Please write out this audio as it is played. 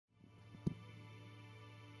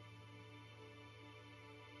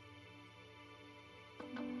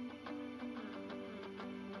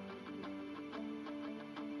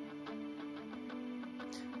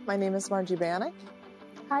My name is Margie Bannock.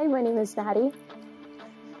 Hi, my name is Maddie.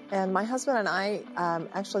 And my husband and I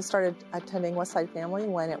actually started attending Westside Family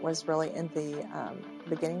when it was really in the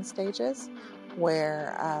beginning stages,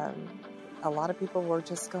 where a lot of people were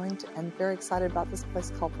just going to and very excited about this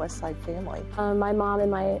place called Westside Family. My mom and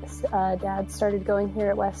my dad started going here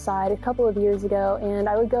at Westside a couple of years ago, and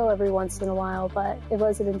I would go every once in a while, but it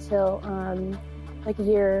wasn't until like a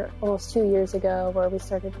year, almost 2 years ago, where we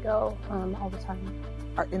started to go all the time.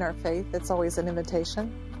 In our faith, it's always an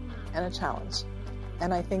invitation and a challenge.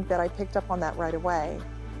 And I think that I picked up on that right away.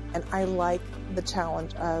 And I like the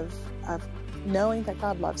challenge of knowing that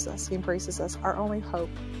God loves us. He embraces us. Our only hope,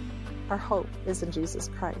 our hope is in Jesus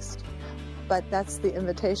Christ. But that's the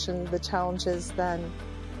invitation. The challenge is then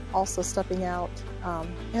also stepping out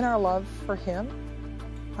in our love for Him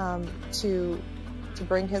to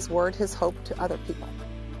bring His word, His hope to other people.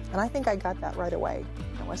 And I think I got that right away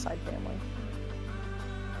at Westside Family.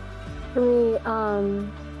 For me,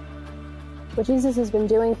 what Jesus has been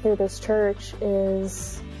doing through this church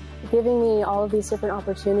is giving me all of these different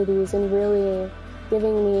opportunities and really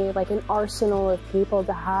giving me like an arsenal of people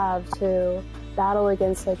to have to battle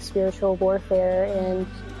against like spiritual warfare and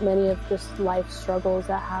many of just life struggles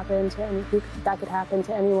that happen to that could happen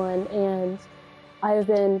to anyone. And I have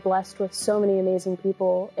been blessed with so many amazing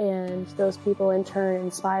people, and those people in turn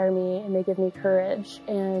inspire me and they give me courage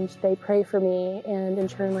and they pray for me, and in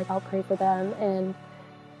turn like I'll pray for them. And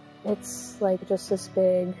it's like just this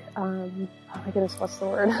big, oh my goodness, what's the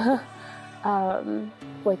word?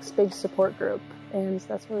 Like big support group. And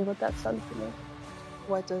that's really what that's done for me.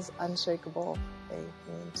 What does unshakable faith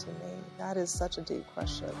mean to me? That is such a deep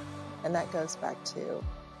question. And that goes back to,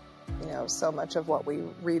 so much of what we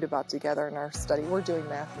read about together in our study. We're doing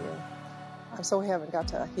Matthew. So we haven't got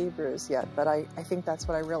to Hebrews yet, but I think that's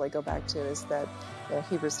what I really go back to, is that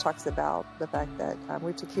Hebrews talks about the fact that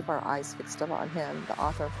we have to keep our eyes fixed upon Him, the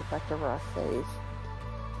author and perfecter of our faith.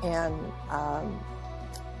 And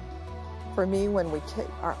for me, when we keep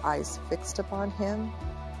our eyes fixed upon Him,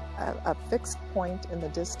 a fixed point in the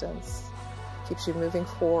distance keeps you moving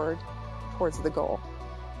forward towards the goal.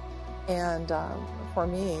 And for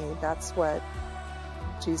me, that's what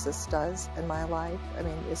Jesus does in my life. I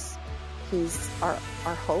mean, He's our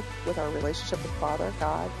hope with our relationship with Father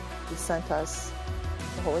God. He sent us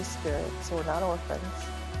the Holy Spirit, so we're not orphans.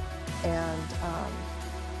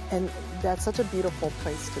 And that's such a beautiful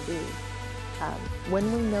place to be.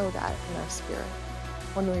 When we know that in our spirit,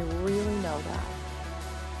 when we really know that,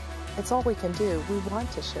 it's all we can do. We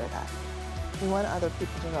want to share that. We want other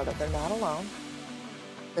people to know that they're not alone.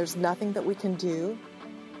 There's nothing that we can do.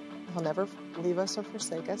 He'll never leave us or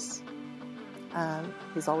forsake us.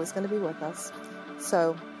 He's always going to be with us.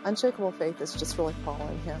 So unshakable faith is just really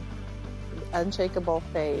following Him. Unshakable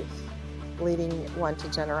faith leading one to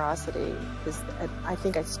generosity is, I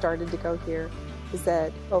think I started to go here, is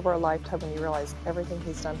that over a lifetime, when you realize everything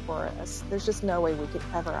He's done for us, there's just no way we could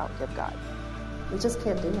ever outgive God. We just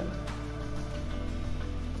can't do it.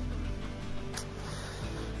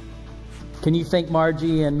 Can you thank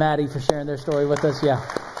Margie and Maddie for sharing their story with us? Yeah.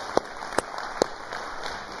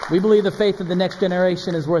 We believe the faith of the next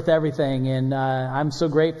generation is worth everything, and I'm so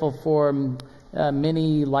grateful for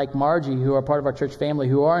many like Margie who are part of our church family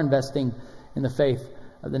who are investing in the faith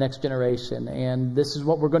of the next generation. And this is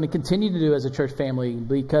what we're going to continue to do as a church family,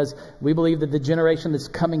 because we believe that the generation that's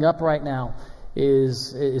coming up right now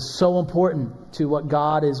is so important to what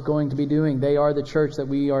God is going to be doing. They are the church that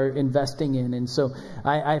we are investing in. And so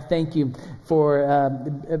I thank you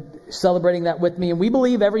for celebrating that with me. And we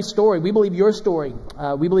believe every story. We believe your story.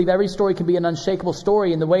 We believe every story can be an unshakable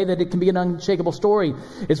story. And the way that it can be an unshakable story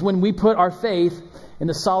is when we put our faith in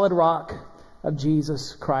the solid rock of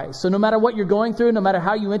Jesus Christ. So no matter what you're going through, no matter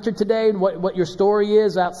how you entered today, what your story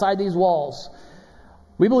is outside these walls,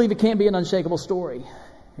 we believe it can be an unshakable story.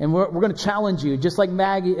 And we're going to challenge you, just like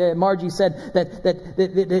Margie said, that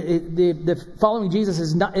the following Jesus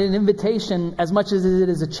is not an invitation as much as it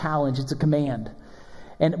is a challenge. It's a command.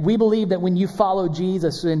 And we believe that when you follow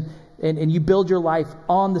Jesus and you build your life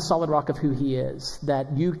on the solid rock of who He is,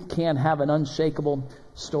 that you can have an unshakable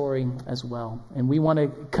story as well. And we want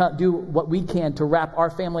to do what we can to wrap our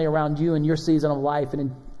family around you in your season of life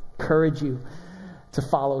and encourage you to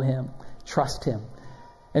follow Him, trust Him.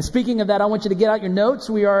 And speaking of that, I want you to get out your notes.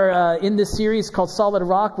 We are in this series called Solid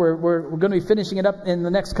Rock. We're going to be finishing it up in the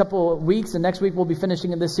next couple of weeks. And next week we'll be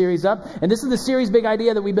finishing this series up. And this is the series big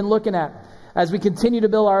idea that we've been looking at as we continue to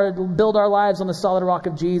build our lives on the solid rock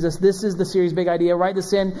of Jesus. This is the series big idea. Write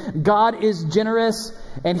this in. God is generous,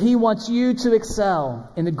 and He wants you to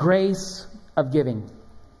excel in the grace of giving.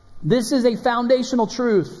 This is a foundational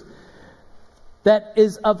truth that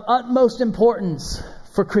is of utmost importance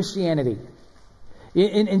for Christianity.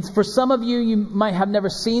 And for some of you, you might have never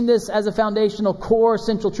seen this as a foundational core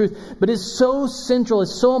central truth, but it's so central,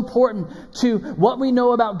 it's so important to what we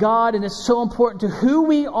know about God, and it's so important to who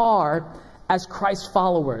we are as Christ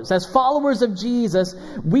followers. As followers of Jesus,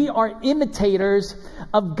 we are imitators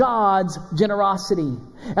of God's generosity.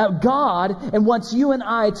 God wants you and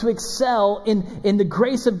I to excel in the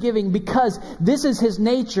grace of giving because this is His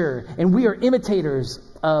nature and we are imitators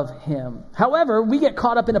of Him. However, we get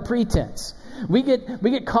caught up in a pretense. We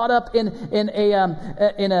get caught up in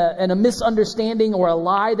a misunderstanding or a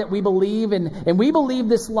lie that we believe, and we believe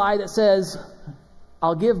this lie that says,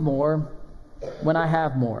 "I'll give more when I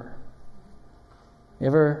have more." You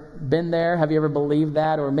ever been there? Have you ever believed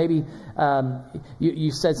that? Or maybe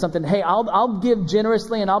you said something, "Hey, I'll give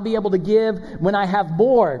generously and I'll be able to give when I have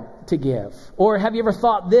more to give." Or have you ever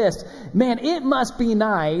thought this, "Man, it must be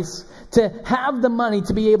nice to have the money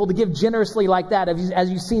to be able to give generously like that as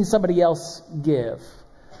you've seen somebody else give."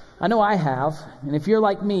 I know I have. And if you're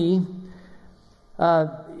like me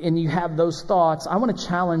and you have those thoughts, I want to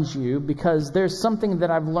challenge you because there's something that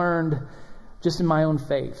I've learned just in my own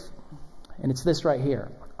faith. And it's this right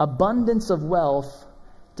here. Abundance of wealth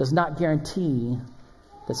does not guarantee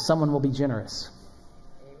that someone will be generous.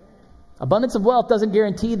 Abundance of wealth doesn't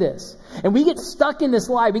guarantee this. And we get stuck in this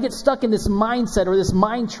lie. We get stuck in this mindset or this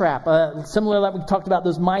mind trap. Similar like we talked about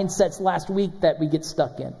those mindsets last week that we get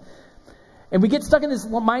stuck in. And we get stuck in this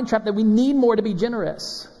mind trap that we need more to be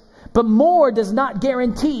generous. But more does not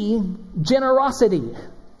guarantee generosity.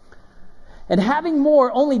 And having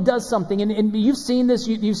more only does something. And you've seen this.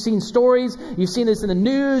 You've seen stories. You've seen this in the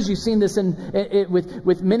news. You've seen this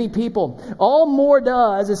with many people. All more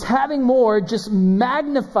does is having more just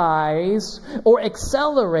magnifies or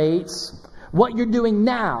accelerates what you're doing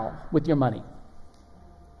now with your money.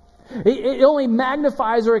 It only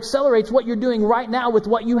magnifies or accelerates what you're doing right now with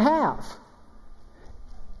what you have.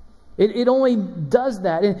 It only does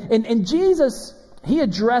that. And Jesus, He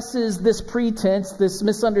addresses this pretense, this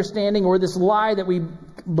misunderstanding, or this lie that we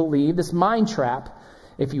believe, this mind trap,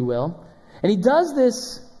 if you will. And He does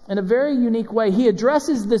this in a very unique way. He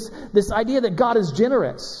addresses this idea that God is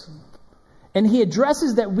generous. And He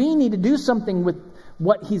addresses that we need to do something with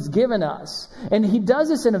what He's given us. And He does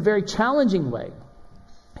this in a very challenging way.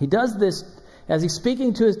 He does this as He's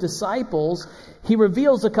speaking to His disciples. He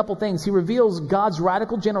reveals a couple things. He reveals God's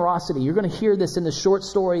radical generosity. You're going to hear this in the short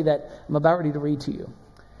story that I'm about ready to read to you.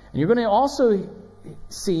 And you're going to also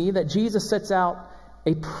see that Jesus sets out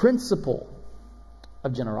a principle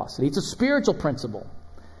of generosity. It's a spiritual principle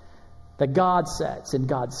that God sets and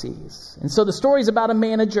God sees. And so the story is about a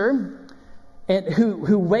manager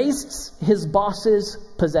who wastes his boss's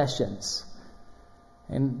possessions.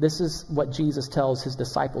 And this is what Jesus tells His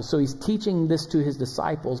disciples. So He's teaching this to His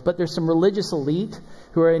disciples. But there's some religious elite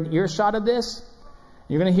who are in earshot of this.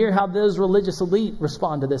 You're going to hear how those religious elite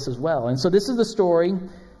respond to this as well. And so this is the story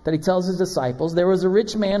that He tells His disciples. There was a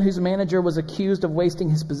rich man whose manager was accused of wasting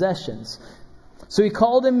his possessions. So he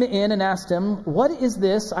called him in and asked him, "What is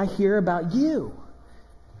this I hear about you?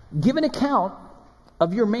 Give an account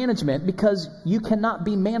of your management because you cannot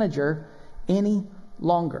be manager any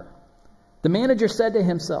longer." The manager said to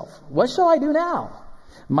himself, "What shall I do now?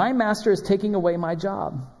 My master is taking away my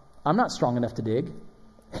job. I'm not strong enough to dig,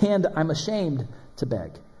 and I'm ashamed to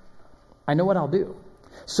beg. I know what I'll do,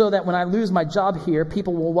 so that when I lose my job here,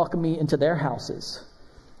 people will welcome me into their houses."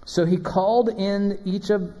 So he called in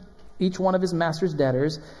each one of his master's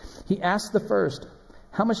debtors. He asked the first,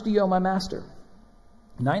 "How much do you owe my master?"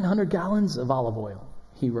 900 gallons of olive oil,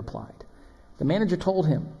 he replied. The manager told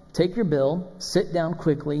him, "Take your bill, sit down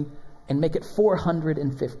quickly, and make it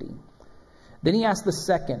 450. Then he asked the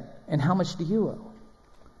second, "And how much do you owe?"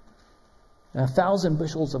 1,000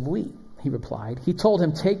 bushels of wheat, he replied. He told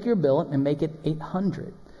him, "Take your bill and make it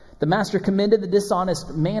 800. The master commended the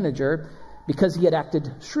dishonest manager because he had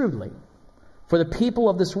acted shrewdly. For the people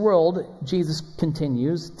of this world, Jesus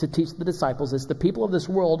continues to teach the disciples this, the people of this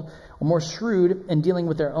world are more shrewd in dealing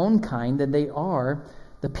with their own kind than they are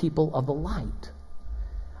the people of the light.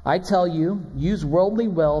 I tell you, use worldly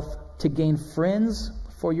wealth to gain friends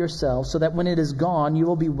for yourselves, so that when it is gone, you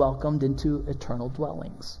will be welcomed into eternal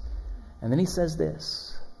dwellings." And then he says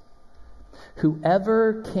this,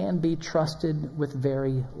 "Whoever can be trusted with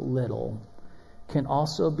very little can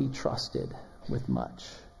also be trusted with much.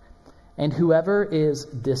 And whoever is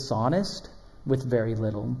dishonest with very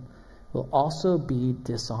little will also be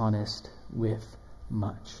dishonest with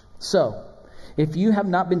much. So, if you have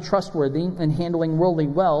not been trustworthy in handling worldly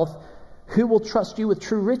wealth, who will trust you with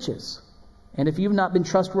true riches? And if you've not been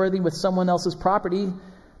trustworthy with someone else's property,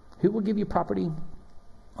 Who will give you property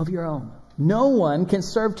of your own? No one can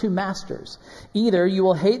serve two masters. Either you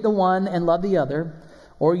will hate the one and love the other,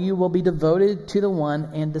 or you will be devoted to the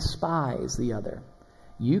one and despise the other.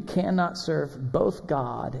 You cannot serve both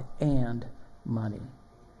God and money.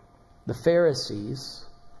 The Pharisees,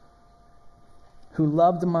 who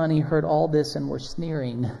loved money, heard all this and were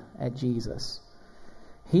sneering at Jesus.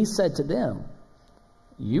 He said to them,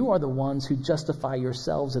 "You are the ones who justify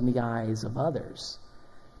yourselves in the eyes of others,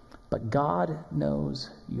 but God knows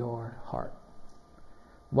your heart.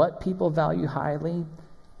 What people value highly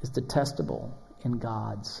is detestable in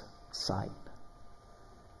God's sight."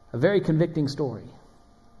 A very convicting story.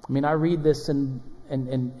 I mean, I read this and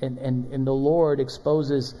the Lord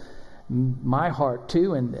exposes my heart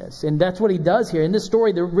too in this. And that's what he does here. In this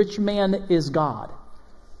story, the rich man is God.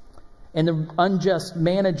 And the unjust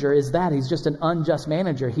manager is that. He's just an unjust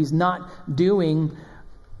manager. He's not doing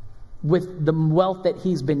with the wealth that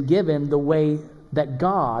he's been given the way that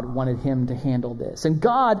God wanted him to handle this. And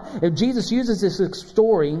Jesus uses this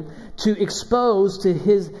story to expose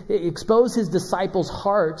his disciples'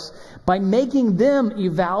 hearts by making them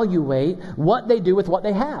evaluate what they do with what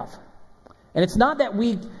they have. And it's not that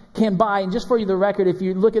we can buy, and just for the record, if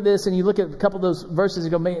you look at this and you look at a couple of those verses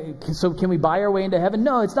and go, so can we buy our way into heaven?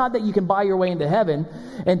 No, it's not that you can buy your way into heaven.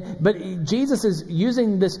 But Jesus is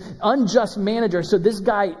using this unjust manager. So this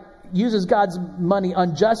guy uses God's money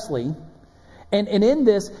unjustly. And in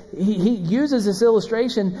this, he uses this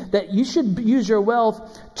illustration that you should use your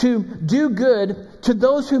wealth to do good to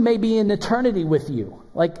those who may be in eternity with you.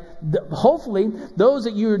 Like, hopefully, those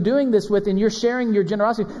that you're doing this with and you're sharing your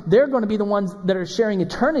generosity, they're going to be the ones that are sharing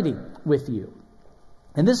eternity with you.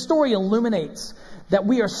 And this story illuminates that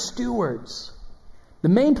we are stewards. The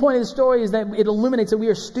main point of the story is that it illuminates that we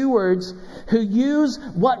are stewards who use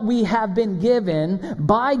what we have been given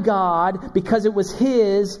by God because it was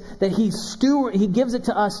His, that He gives it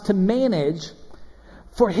to us to manage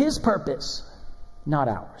for His purpose, not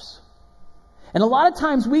ours. And a lot of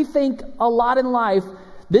times we think a lot in life,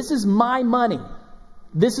 this is my money.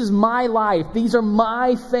 This is my life. These are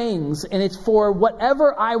my things. And it's for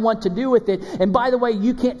whatever I want to do with it. And by the way,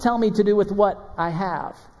 you can't tell me to do with what I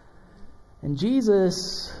have. And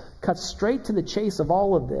Jesus cuts straight to the chase of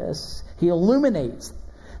all of this. He illuminates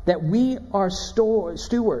that we are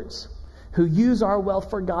stewards who use our wealth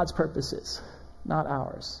for God's purposes, not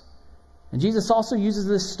ours. And Jesus also uses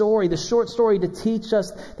this story, this short story, to teach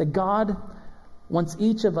us that God wants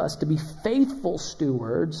each of us to be faithful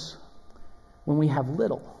stewards when we have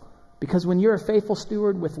little. Because when you're a faithful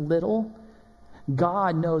steward with little,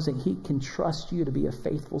 God knows that He can trust you to be a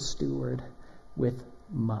faithful steward with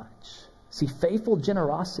much. See, faithful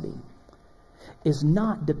generosity is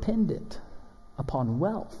not dependent upon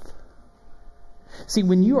wealth. See,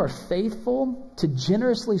 when you are faithful to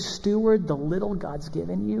generously steward the little God's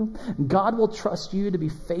given you, God will trust you to be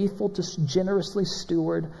faithful to generously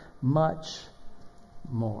steward much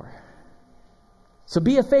more. So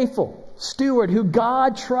be a faithful steward who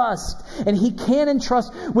God trusts, and He can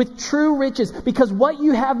entrust with true riches, because what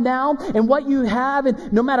you have now and what you have,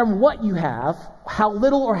 and no matter what you have, how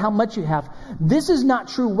little or how much you have, this is not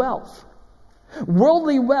true wealth.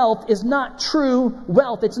 Worldly wealth is not true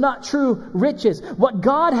wealth. It's not true riches. What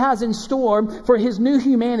God has in store for His new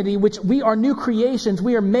humanity, which we are new creations,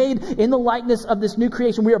 we are made in the likeness of this new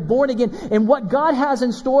creation. We are born again. And what God has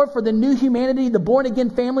in store for the new humanity, the born again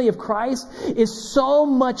family of Christ, is so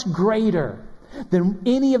much greater than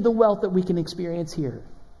any of the wealth that we can experience here.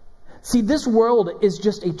 See, this world is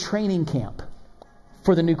just a training camp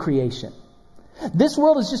for the new creation. This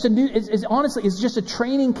world is just honestly just a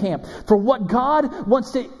training camp for what God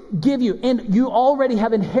wants to give you, and you already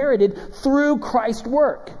have inherited through Christ's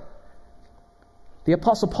work. The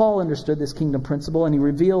Apostle Paul understood this kingdom principle, and he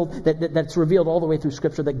revealed that's revealed all the way through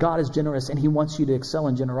Scripture, that God is generous, and He wants you to excel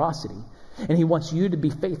in generosity, and He wants you to be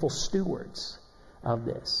faithful stewards of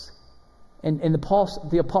this. And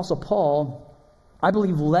the Apostle Paul, I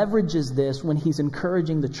believe, leverages this when he's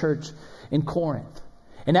encouraging the church in Corinth.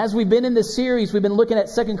 And as we've been in this series, we've been looking at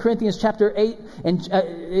 2 Corinthians chapter 8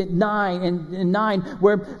 and 9,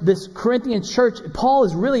 where this Corinthian church, Paul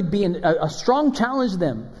is really being a strong challenge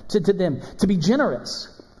to them to be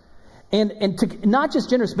generous. And to not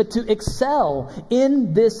just generous, but to excel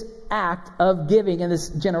in this act of giving and this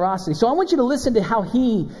generosity. So I want you to listen to how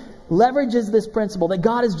he leverages this principle that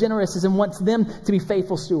God is generous and wants them to be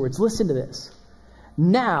faithful stewards. Listen to this.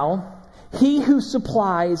 Now, He who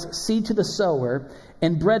supplies seed to the sower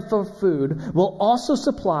and bread for food will also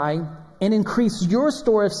supply and increase your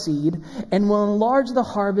store of seed and will enlarge the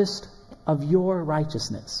harvest of your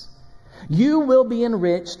righteousness, You will be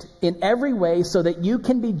enriched in every way so that you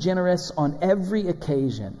can be generous on every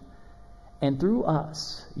occasion. And through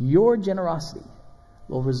us, your generosity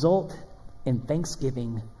will result in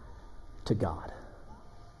thanksgiving to God.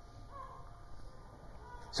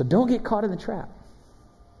 So don't get caught in the trap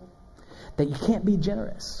that you can't be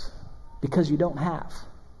generous because you don't have.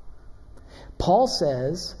 Paul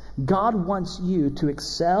says God wants you to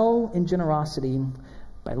excel in generosity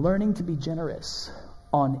by learning to be generous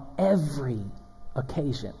on every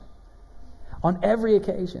occasion. On every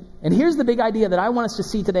occasion. And here's the big idea that I want us to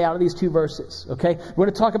see today out of these two verses, okay? We're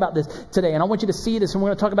going to talk about this today, and I want you to see this, and we're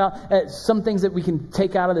going to talk about some things that we can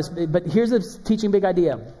take out of this. But here's the teaching big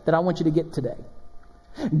idea that I want you to get today.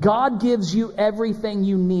 God gives you everything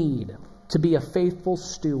you need to be a faithful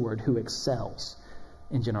steward who excels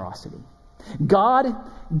in generosity. God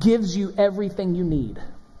gives you everything you need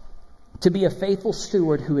to be a faithful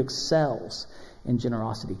steward who excels in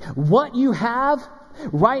generosity. What you have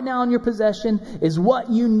right now in your possession is what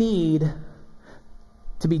you need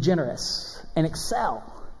to be generous and excel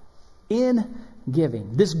in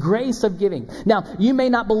giving. This grace of giving. Now, you may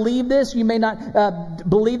not believe this. You may not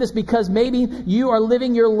believe this because maybe you are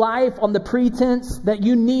living your life on the pretense that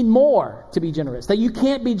you need more to be generous, that you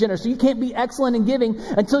can't be generous, you can't be excellent in giving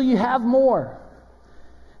until you have more.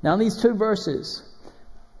 Now, in these two verses,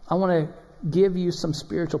 I want to give you some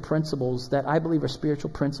spiritual principles that I believe are spiritual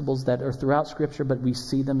principles that are throughout Scripture, but we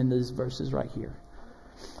see them in these verses right here.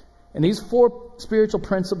 And these four spiritual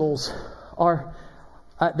principles are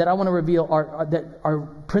that I want to reveal are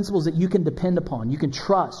principles that you can depend upon, you can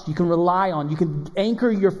trust, you can rely on, you can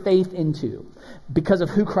anchor your faith into because of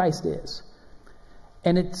who Christ is.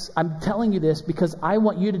 And I'm telling you this because I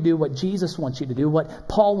want you to do what Jesus wants you to do, what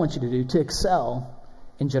Paul wants you to do, to excel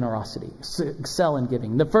in generosity, excel in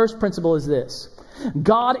giving. The first principle is this: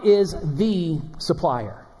 God is the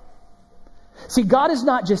supplier. See, God is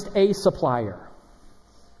not just a supplier.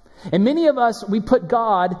 And many of us, we put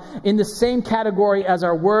God in the same category as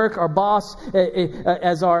our work, our boss,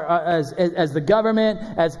 as the government,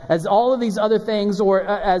 as all of these other things, or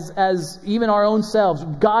as even our own selves.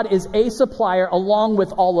 God is a supplier along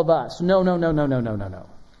with all of us. No.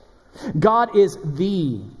 God is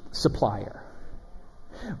the supplier.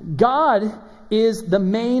 God is the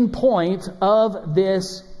main point of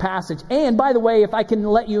this passage. And by the way, if I can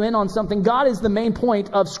let you in on something, God is the main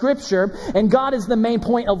point of Scripture, and God is the main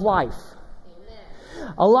point of life.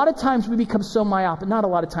 Amen. A lot of times we become so myopic, not a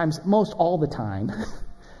lot of times, most all the time.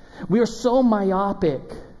 We are so myopic,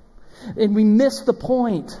 and we miss the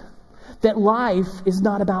point that life is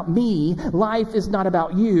not about me, life is not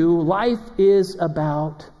about you, life is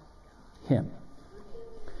about Him.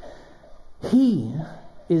 He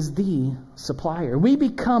is the supplier. We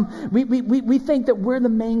think that we're the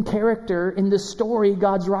main character in this story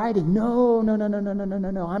God's writing. No.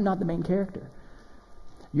 I'm not the main character.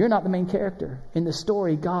 You're not the main character in the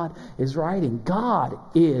story God is writing. God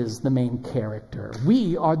is the main character.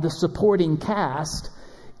 We are the supporting cast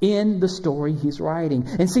in the story He's writing.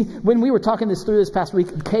 And see, when we were talking through this past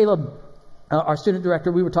week, Caleb, our student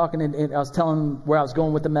director, we were talking, and I was telling him where I was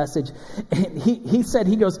going with the message. And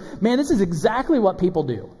he goes, man, this is exactly what people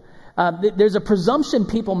do. There's a presumption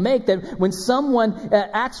people make that when someone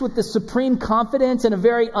acts with the supreme confidence in a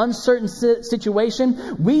very uncertain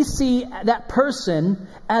situation, we see that person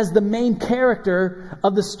as the main character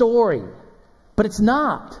of the story. But it's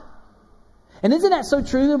not. And isn't that so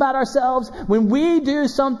true about ourselves? When we do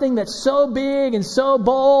something that's so big and so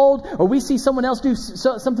bold, or we see someone else do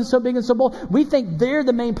something so big and so bold, we think they're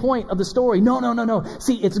the main point of the story. No.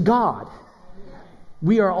 See, it's God.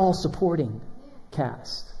 We are all supporting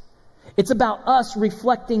cast. It's about us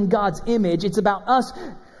reflecting God's image. It's about us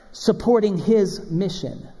supporting His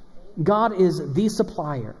mission. God is the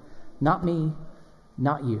supplier, not me,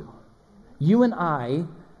 not you. You and I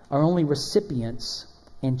are only recipients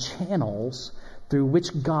and channels through which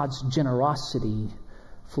God's generosity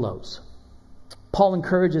flows. Paul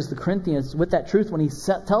encourages the Corinthians with that truth when he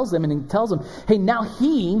tells them, hey, now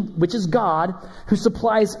He, which is God, who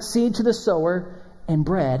supplies seed to the sower and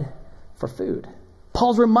bread for food.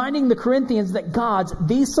 Paul's reminding the Corinthians that God's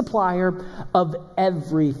the supplier of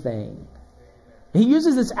everything. He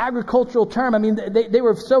uses this agricultural term. I mean, they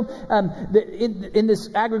were so in this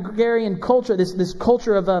agrarian culture, this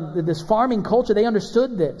culture of this farming culture. They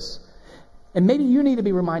understood this, and maybe you need to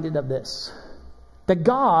be reminded of this: that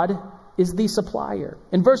God is the supplier.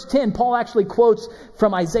 In verse 10, Paul actually quotes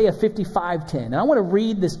from Isaiah 55:10, and I want to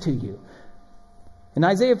read this to you. In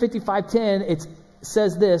Isaiah 55:10, it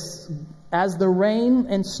says this: "As the rain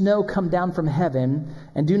and snow come down from heaven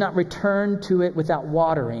and do not return to it without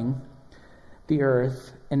watering the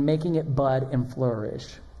earth and making it bud and flourish,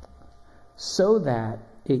 so that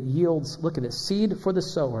it yields, look at this, seed for the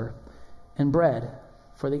sower and bread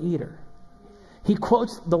for the eater. He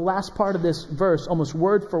quotes the last part of this verse almost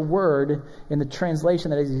word for word in the translation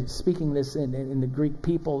that he's speaking this in the Greek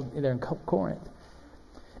people there in Corinth.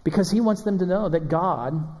 Because he wants them to know that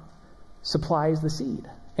God supplies the seed.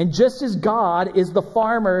 And just as God is the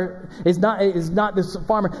farmer, is not the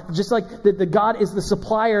farmer, just like the God is the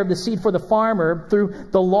supplier of the seed for the farmer through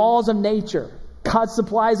the laws of nature. God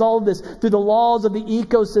supplies all of this through the laws of the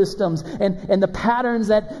ecosystems and the patterns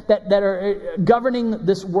that are governing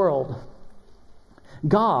this world.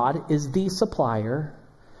 God is the supplier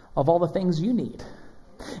of all the things you need.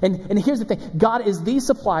 And here's the thing. God is the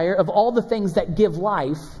supplier of all the things that give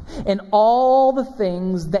life and all the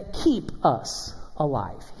things that keep us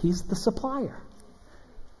alive. He's the supplier.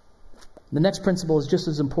 The next principle is just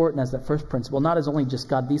as important as that first principle. Not as only just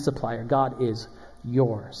God the supplier. God is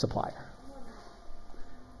your supplier.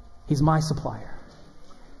 He's my supplier.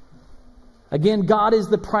 Again, God is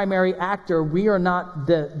the primary actor. We are not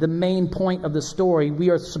the main point of the story. We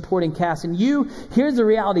are supporting cast. And here's the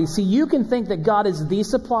reality. See, you can think that God is the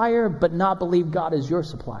supplier, but not believe God is your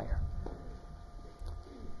supplier.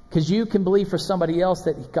 Because you can believe for somebody else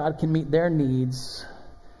that God can meet their needs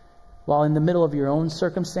while in the middle of your own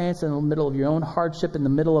circumstance, in the middle of your own hardship, in the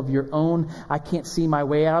middle of your own, I can't see my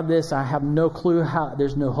way out of this, I have no clue how,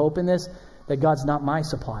 there's no hope in this, that God's not my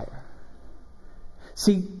supplier.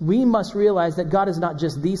 See, we must realize that God is not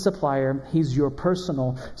just the supplier, He's your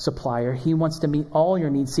personal supplier. He wants to meet all your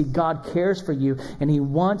needs. See, God cares for you, and He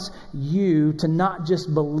wants you to not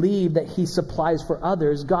just believe that He supplies for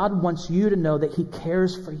others. God wants you to know that He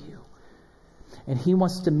cares for you. And He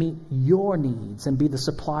wants to meet your needs and be the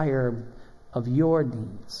supplier of your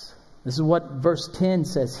needs. This is what verse 10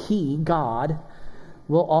 says. He, God,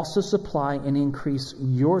 will also supply and increase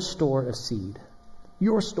your store of seed.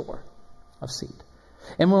 Your store of seed.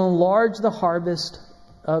 And will enlarge the harvest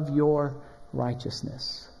of your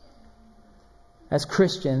righteousness. As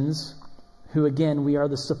Christians, who again, we are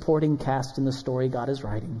the supporting cast in the story God is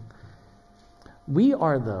writing, we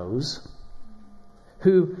are those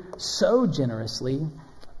who sow generously,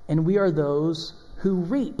 and we are those who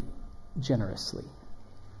reap generously.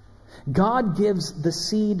 God gives the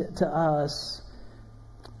seed to us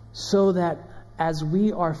so that as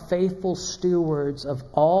we are faithful stewards of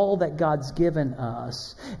all that God's given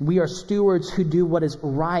us, we are stewards who do what is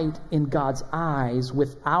right in God's eyes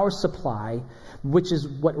with our supply, which is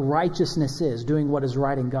what righteousness is, doing what is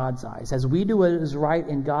right in God's eyes. As we do what is right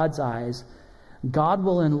in God's eyes, God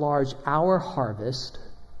will enlarge our harvest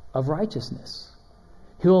of righteousness.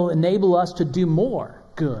 He will enable us to do more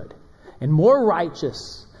good and more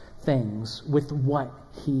righteous things with what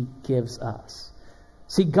He gives us.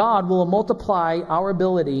 See, God will multiply our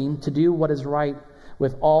ability to do what is right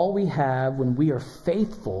with all we have when we are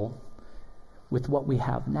faithful with what we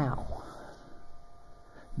have now.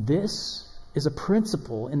 This is a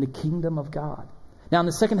principle in the kingdom of God. Now, in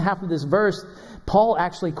the second half of this verse, Paul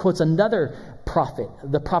actually quotes another prophet,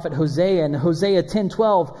 the prophet Hosea. In Hosea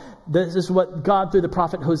 10:12, this is what God, through the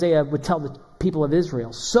prophet Hosea, would tell the people of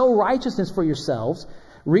Israel. Sow righteousness for yourselves,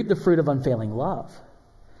 reap the fruit of unfailing love.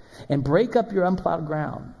 And break up your unplowed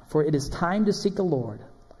ground, for it is time to seek the Lord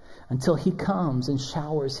until He comes and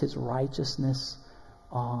showers His righteousness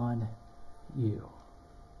on you.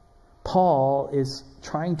 Paul is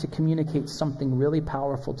trying to communicate something really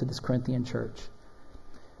powerful to this Corinthian church.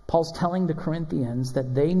 Paul's telling the Corinthians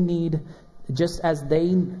that they need, just as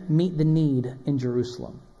they meet the need in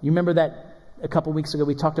Jerusalem. You remember that a couple weeks ago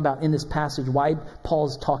we talked about in this passage why Paul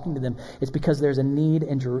is talking to them. It's because there's a need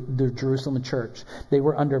in the Jerusalem church. They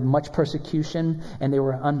were under much persecution and they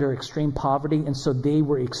were under extreme poverty, and so they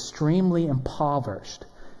were extremely impoverished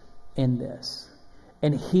in this.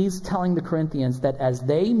 And he's telling the Corinthians that as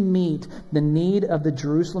they meet the need of the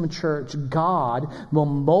Jerusalem church, God will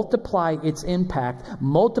multiply its impact,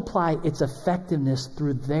 multiply its effectiveness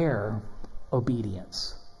through their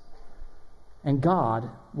obedience. And God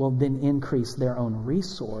will then increase their own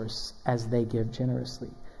resource as they give generously.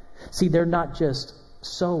 See, they're not just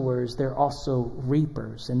sowers, they're also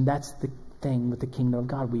reapers. And that's the thing with the kingdom of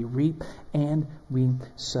God. We reap and we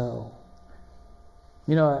sow.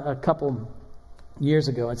 You know, a couple years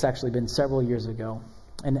ago, it's actually been several years ago,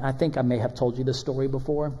 and I think I may have told you this story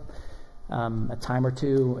before, a time or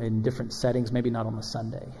two in different settings, maybe not on a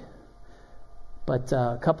Sunday. But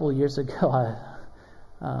a couple of years ago,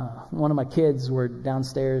 one of my kids were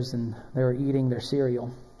downstairs and they were eating their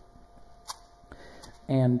cereal.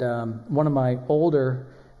 And one of the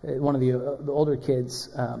older kids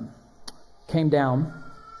came down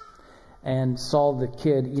and saw the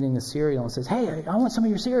kid eating the cereal and says, "Hey, I want some of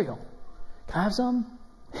your cereal. Can I have some?"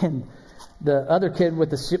 And the other kid with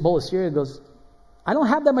the bowl of cereal goes, "I don't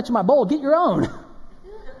have that much in my bowl. Get your own.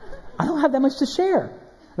 I don't have that much to share.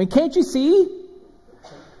 I mean, can't you see?"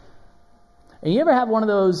 And you ever have one of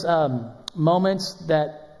those moments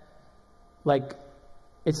that, like,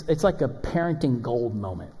 it's like a parenting gold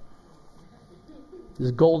moment.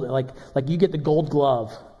 This gold, like you get the gold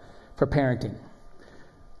glove for parenting.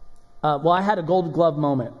 Well, I had a gold glove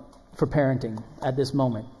moment for parenting at this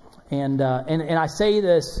moment, and I say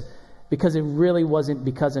this because it really wasn't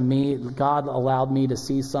because of me. God allowed me to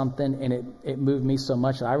see something, and it moved me so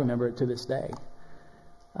much that I remember it to this day.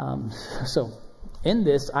 So in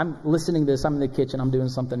this, I'm listening to this. I'm in the kitchen. I'm doing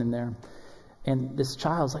something in there, and this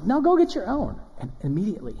child's like, "No, go get your own." And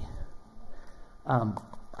immediately,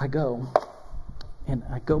 I go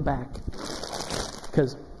back,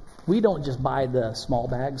 because we don't just buy the small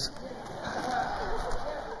bags.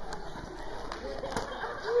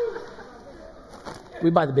 We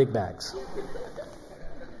buy the big bags.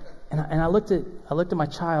 And I looked at my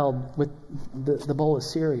child with the bowl of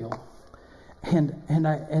cereal, and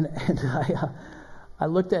I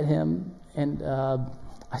looked at him, and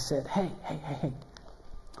I said, "Hey,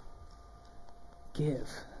 give,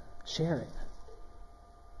 share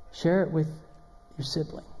it with your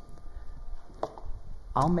sibling.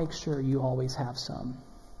 I'll make sure you always have some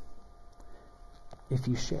if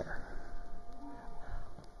you share."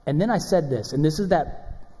 And then I said this, and this is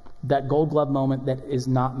that gold glove moment that is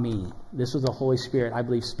not me. This was the Holy Spirit, I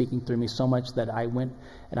believe, speaking through me so much that I went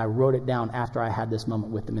and I wrote it down after I had this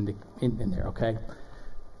moment with them in there, okay?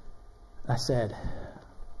 I said,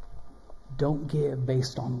 "Don't give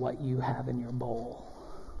based on what you have in your bowl.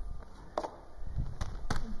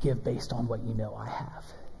 Give based on what you know I have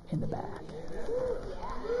in the bag."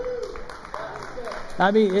 I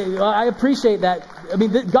mean, I appreciate that. I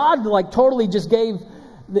mean, God totally just gave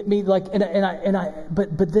me but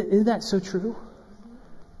isn't that so true?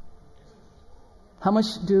 How much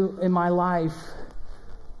in my life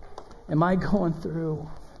am I going through,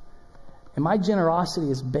 and my generosity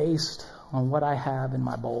is based on what I have in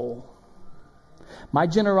my bowl? My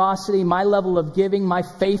generosity, my level of giving, my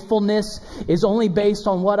faithfulness is only based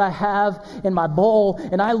on what I have in my bowl,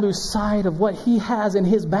 and I lose sight of what He has in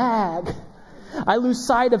His bag. I lose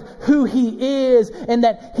sight of who He is, and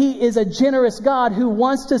that He is a generous God who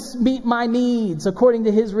wants to meet my needs according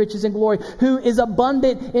to His riches and glory, who is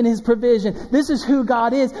abundant in His provision. This is who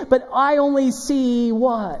God is, but I only see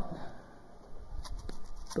what?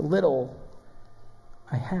 The little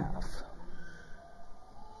I have.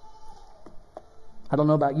 I don't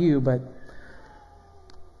know about you, but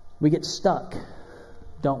we get stuck,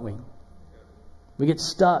 don't we? We get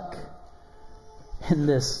stuck in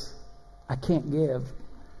this, I can't give,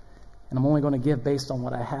 and I'm only going to give based on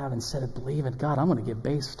what I have, instead of believing, God, I'm going to give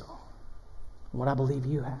based on what I believe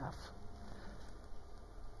you have.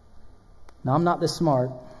 Now, I'm not this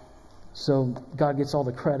smart, so God gets all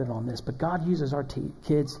the credit on this, but God uses our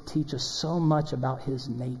kids to teach us so much about His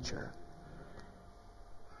nature.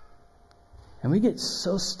 And we get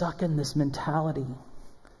so stuck in this mentality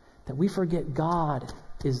that we forget God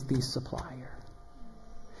is the supplier.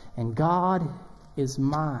 And God is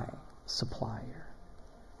my supplier.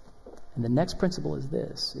 And the next principle is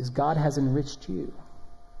this, is God has enriched you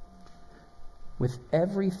with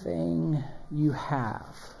everything you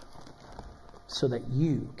have so that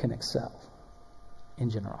you can excel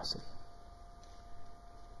in generosity.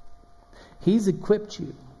 He's equipped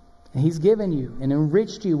you, and He's given you and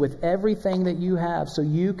enriched you with everything that you have so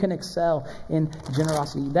you can excel in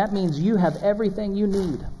generosity. That means you have everything you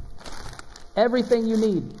need. Everything you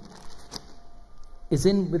need is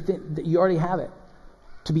within, you already have it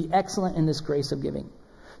to be excellent in this grace of giving.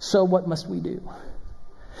 So what must we do?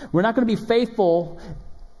 We're not going to be faithful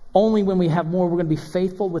only when we have more. We're going to be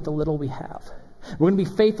faithful with the little we have. We're going to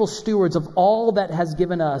be faithful stewards of all that has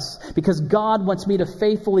given us, because God wants me to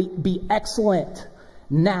faithfully be excellent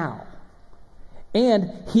now.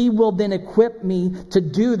 And He will then equip me to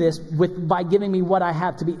do this by giving me what I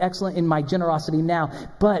have to be excellent in my generosity now.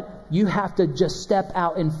 But you have to just step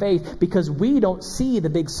out in faith, because we don't see the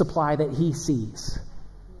big supply that He sees.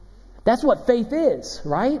 That's what faith is,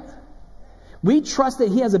 right? We trust that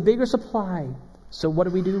He has a bigger supply. So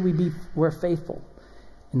what do? We're faithful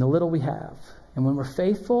in the little we have. And when we're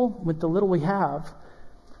faithful with the little we have,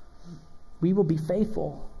 we will be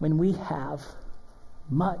faithful when we have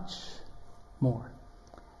much more.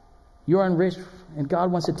 You're enriched, and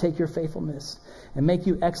God wants to take your faithfulness and make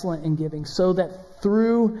you excellent in giving, so that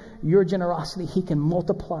through your generosity He can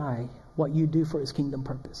multiply what you do for His kingdom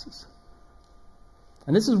purposes.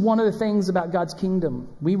 And this is one of the things about God's kingdom.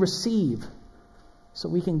 We receive so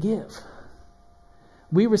we can give.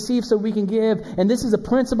 We receive so we can give. And this is a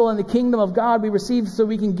principle in the kingdom of God. We receive so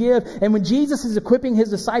we can give. And when Jesus is equipping his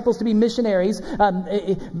disciples to be missionaries,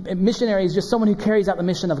 missionary is just someone who carries out the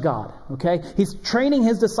mission of God. Okay? He's training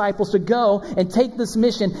his disciples to go and take this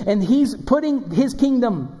mission. And he's putting his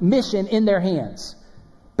kingdom mission in their hands.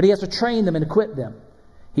 But he has to train them and equip them.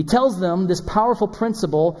 He tells them this powerful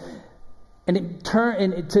principle, and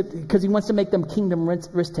because he wants to make them kingdom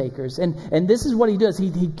risk takers. And this is what he does.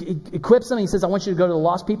 He equips them. He says, I want you to go to the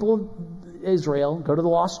lost people of Israel, go to the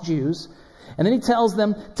lost Jews. And then he tells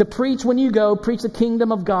them to preach when you go, preach the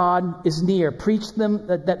kingdom of God is near. Preach them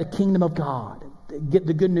that the kingdom of God, get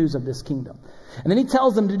the good news of this kingdom. And then he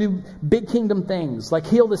tells them to do big kingdom things, like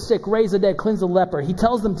heal the sick, raise the dead, cleanse the leper. He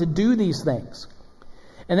tells them to do these things.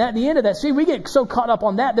 And at the end of that, see, we get so caught up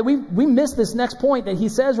on that we miss this next point that he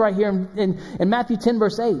says right here in Matthew 10,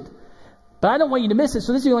 verse 8. But I don't want you to miss it,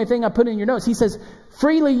 so this is the only thing I put in your notes. He says,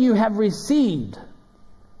 freely you have received,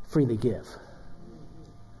 freely give.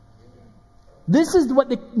 This is what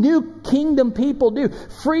the new kingdom people do.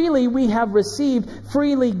 Freely we have received,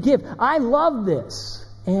 freely give. I love this,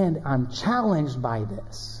 and I'm challenged by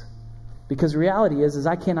this. Because the reality is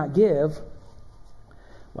I cannot give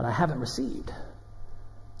what I haven't received.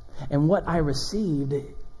 And what I received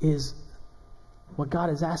is what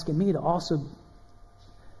God is asking me to also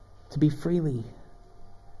to be freely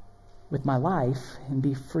with my life and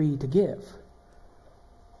be free to give.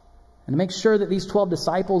 And to make sure that these 12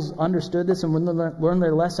 disciples understood this and learned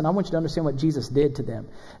their lesson, I want you to understand what Jesus did to them.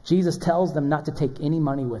 Jesus tells them not to take any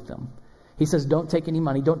money with them. He says, don't take any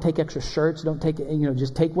money. Don't take extra shirts. Don't take,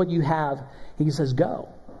 just take what you have. He says, go.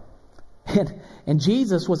 And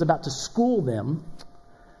Jesus was about to school them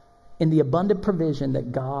in the abundant provision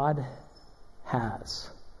that God has,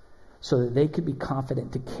 so that they could be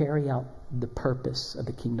confident to carry out the purpose of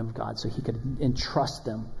the kingdom of God, so he could entrust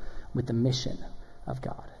them with the mission of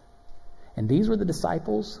God. And these were the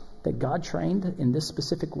disciples that God trained in this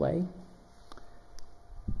specific way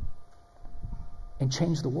and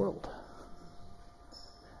changed the world.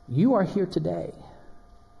 You are here today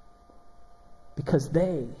because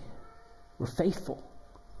they were faithful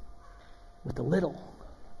with the little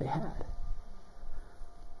they had.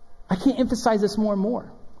 I can't emphasize this more and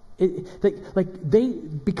more.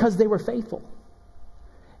 Because they were faithful.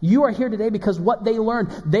 You are here today because what they learned,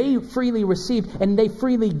 they freely received, and they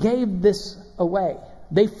freely gave this away.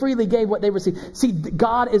 They freely gave what they received. See,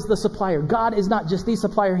 God is the supplier. God is not just the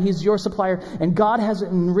supplier, he's your supplier, and God has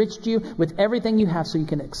enriched you with everything you have so you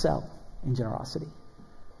can excel in generosity.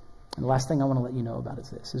 And the last thing I want to let you know about is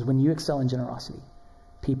this, is when you excel in generosity,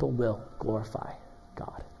 people will glorify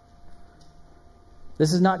God.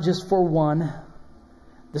 This is not just for one.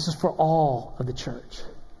 This is for all of the church.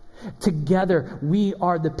 Together, we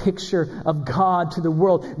are the picture of God to the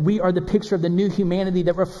world. We are the picture of the new humanity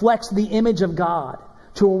that reflects the image of God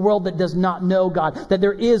to a world that does not know God, that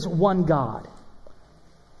there is one God.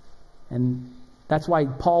 And that's why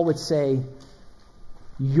Paul would say,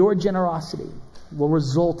 your generosity will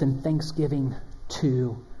result in thanksgiving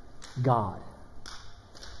to God.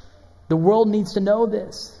 The world needs to know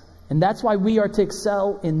this. And that's why we are to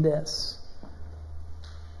excel in this.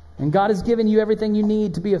 And God has given you everything you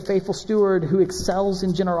need to be a faithful steward who excels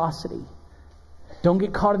in generosity. Don't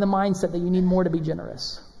get caught in the mindset that you need more to be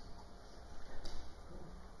generous.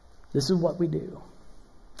 This is what we do.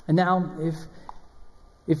 And now,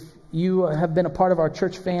 if you have been a part of our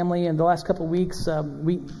church family in the last couple of weeks,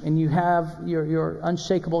 and you have your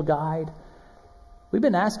unshakable guide, we've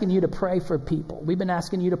been asking you to pray for people. We've been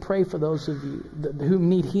asking you to pray for those of you who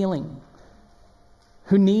need healing,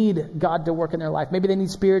 who need God to work in their life. Maybe they need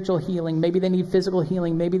spiritual healing. Maybe they need physical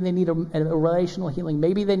healing. Maybe they need a relational healing.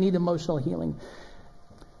 Maybe they need emotional healing.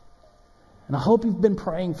 And I hope you've been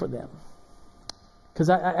praying for them. Because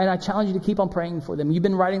I challenge you to keep on praying for them. You've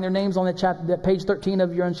been writing their names on that page 13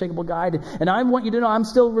 of your Unshakable Guide. And I want you to know I'm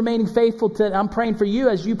still remaining faithful to, I'm praying for you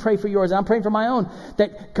as you pray for yours. And I'm praying for my own.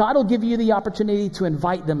 That God will give you the opportunity to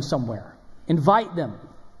invite them somewhere. Invite them.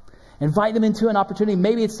 Invite them into an opportunity.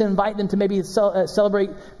 Maybe it's to invite them to maybe celebrate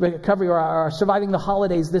recovery or surviving the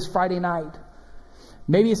holidays this Friday night.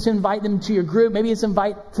 Maybe it's to invite them to your group. Maybe it's to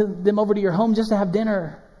invite them over to your home just to have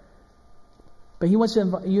dinner. But he wants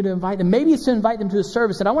you to invite them. Maybe it's to invite them to a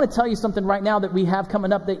service. And I want to tell you something right now that we have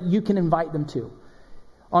coming up that you can invite them to.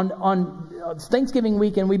 On Thanksgiving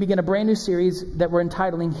weekend, we begin a brand new series that we're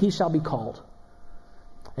entitling, He Shall Be Called.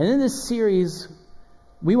 And in this series,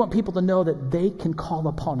 we want people to know that they can call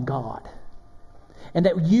upon God. and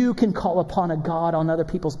that you can call upon a God on other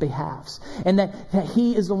people's behalfs, and that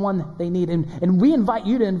He is the one they need. And we invite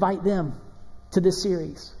you to invite them to this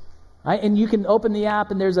series. Right? And you can open the app,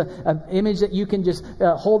 and there's an image that you can just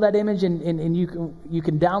hold that image, and you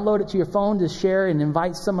can download it to your phone to share and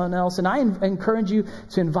invite someone else. And I encourage you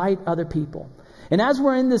to invite other people. And as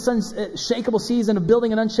we're in this unshakable season of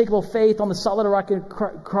building an unshakable faith on the solid rock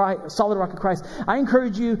of Christ, I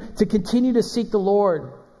encourage you to continue to seek the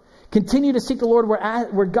Lord. Continue to seek the Lord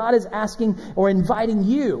where God is asking or inviting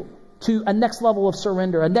you to a next level of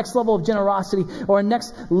surrender, a next level of generosity, or a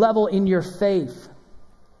next level in your faith,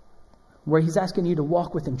 where He's asking you to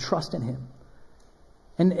walk with and trust in Him.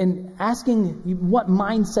 And asking, what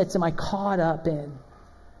mindsets am I caught up in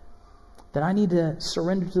that I need to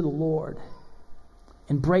surrender to the Lord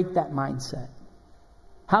and break that mindset?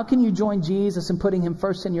 How can you join Jesus in putting Him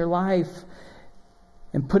first in your life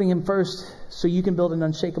and putting Him first so you can build an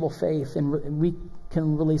unshakable faith and we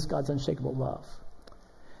can release God's unshakable love?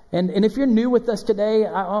 And if you're new with us today,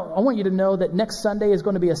 I want you to know that next Sunday is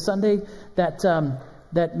going to be a Sunday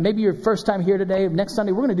that maybe your first time here today. Next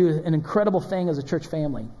Sunday, we're going to do an incredible thing as a church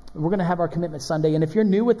family. We're going to have our Commitment Sunday. And if you're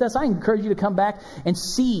new with us, I encourage you to come back and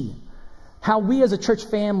see how we as a church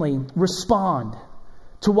family respond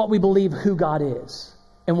to what we believe who God is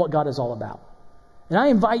and what God is all about. And I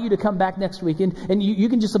invite you to come back next week, and you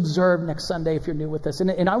can just observe next Sunday if you're new with us.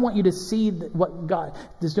 And I want you to see what God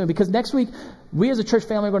is doing, because next week, we as a church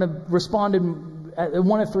family are going to respond in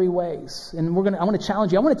one of three ways. And I want to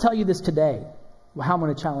challenge you. I want to tell you this today, how I'm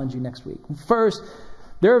going to challenge you next week. First,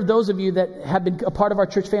 there are those of you that have been a part of our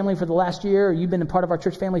church family for the last year, or you've been a part of our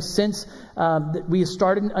church family since we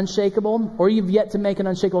started Unshakable, or you've yet to make an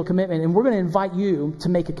unshakable commitment. And we're going to invite you to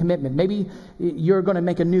make a commitment. Maybe you're going to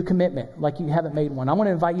make a new commitment like you haven't made one. I want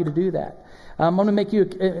to invite you to do that. I'm going to make you,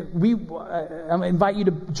 I invite you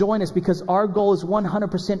to join us, because our goal is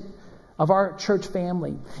 100% of our church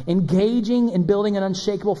family engaging in building an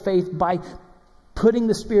unshakable faith by putting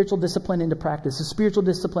the spiritual discipline into practice, the spiritual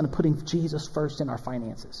discipline of putting Jesus first in our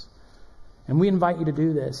finances. And we invite you to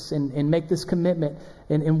do this and make this commitment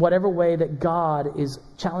in whatever way that God is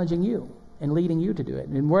challenging you and leading you to do it.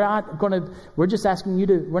 And we're just asking you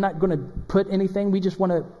to, we're not going to put anything. We just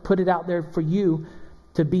want to put it out there for you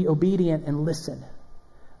to be obedient and listen.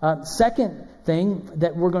 Second thing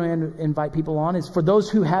that we're going to invite people on is for those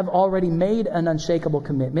who have already made an unshakable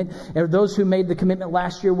commitment, or those who made the commitment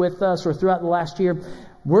last year with us or throughout the last year,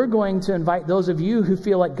 we're going to invite those of you who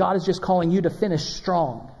feel like God is just calling you to finish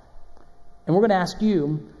strong. And we're going to ask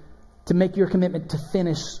you to make your commitment to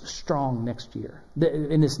finish strong next year,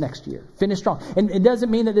 in this next year. Finish strong. And it doesn't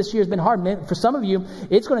mean that this year has been hard. For some of you,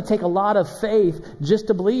 it's going to take a lot of faith just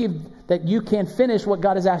to believe that you can finish what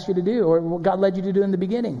God has asked you to do, or what God led you to do in the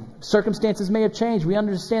beginning. Circumstances may have changed. We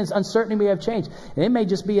understand uncertainty may have changed. And it may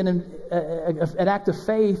just be an act of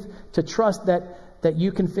faith to trust that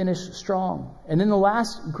you can finish strong. And then the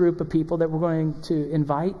last group of people that we're going to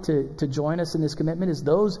invite to join us in this commitment is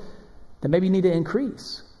those that maybe need to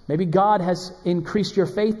increase. Maybe God has increased your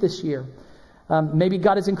faith this year. Maybe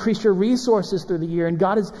God has increased your resources through the year, and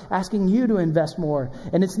God is asking you to invest more.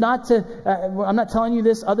 And it's not I'm not telling you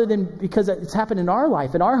this other than because it's happened in our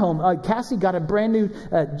life, in our home. Cassie got a brand new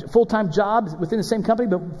full-time job within the same company,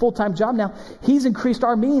 but full-time job now. He's increased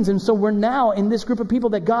our means. And so we're now in this group of people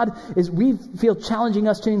that we feel challenging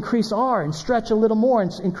us to increase and stretch a little more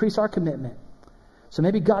and increase our commitment. So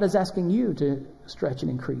maybe God is asking you to stretch and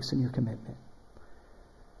increase in your commitment.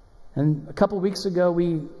 And a couple of weeks ago,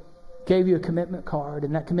 we gave you a commitment card,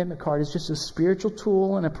 and that commitment card is just a spiritual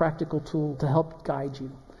tool and a practical tool to help guide you.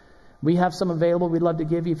 We have some available we'd love to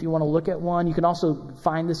give you if you want to look at one. You can also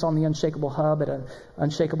find this on the Unshakable Hub at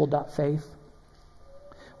unshakable.faith,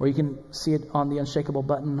 or you can see it on the Unshakable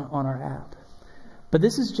button on our app. But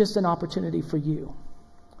this is just an opportunity for you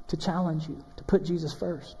to challenge you to put Jesus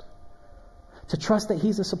first, to trust that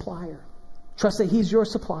He's a supplier, trust that He's your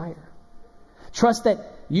supplier, trust that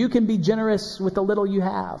you can be generous with the little you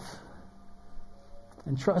have,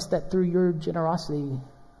 and trust that through your generosity,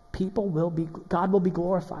 God will be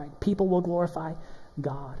glorified. People will glorify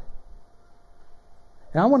God.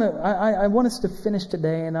 And I want us to finish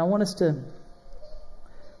today, and I want us to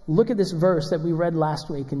look at this verse that we read last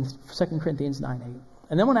week in 2 Corinthians 9:8. And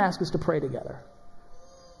then I want to ask us to pray together.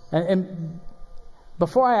 And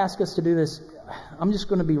before I ask us to do this, I'm just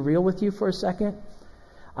going to be real with you for a second.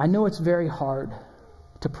 I know it's very hard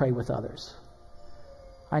to pray with others.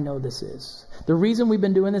 I know this is. The reason we've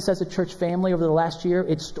been doing this as a church family over the last year,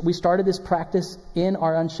 we started this practice in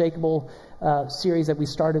our Unshakable series that we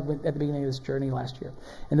started at the beginning of this journey last year.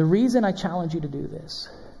 And the reason I challenge you to do this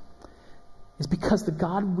is because the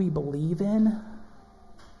God we believe in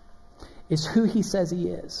is who he says he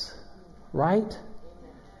is, right?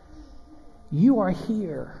 You are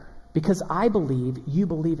here because I believe you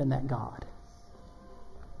believe in that God.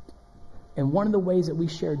 And one of the ways that we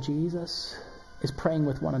share Jesus is praying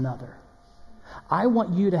with one another. I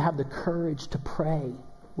want you to have the courage to pray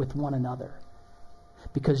with one another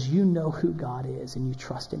because you know who God is and you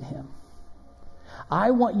trust in him.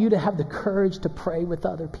 I want you to have the courage to pray with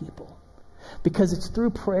other people because it's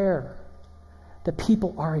through prayer that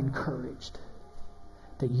people are encouraged,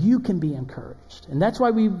 that you can be encouraged. And that's why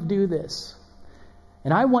we do this.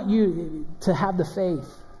 And I want you to have the faith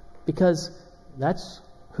because that's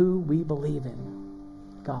who we believe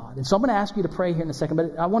in, God. And so I'm going to ask you to pray here in a second,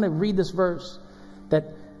 but I want to read this verse that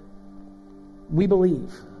we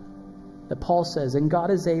believe, that Paul says, and God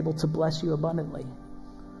is able to bless you abundantly,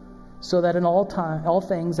 so that in all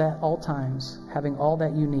things at all times, having all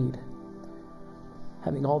that you need,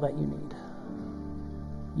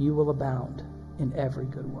 you will abound in every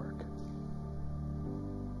good work.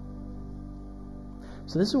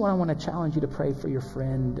 So this is what I want to challenge you to pray for your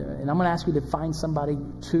friend. And I'm going to ask you to find somebody,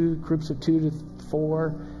 2 groups of 2 to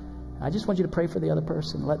 4. I just want you to pray for the other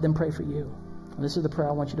person. Let them pray for you. And this is the prayer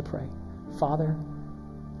I want you to pray. Father,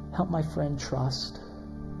 help my friend trust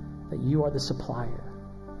that you are the supplier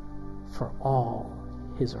for all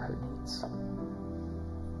his or her needs.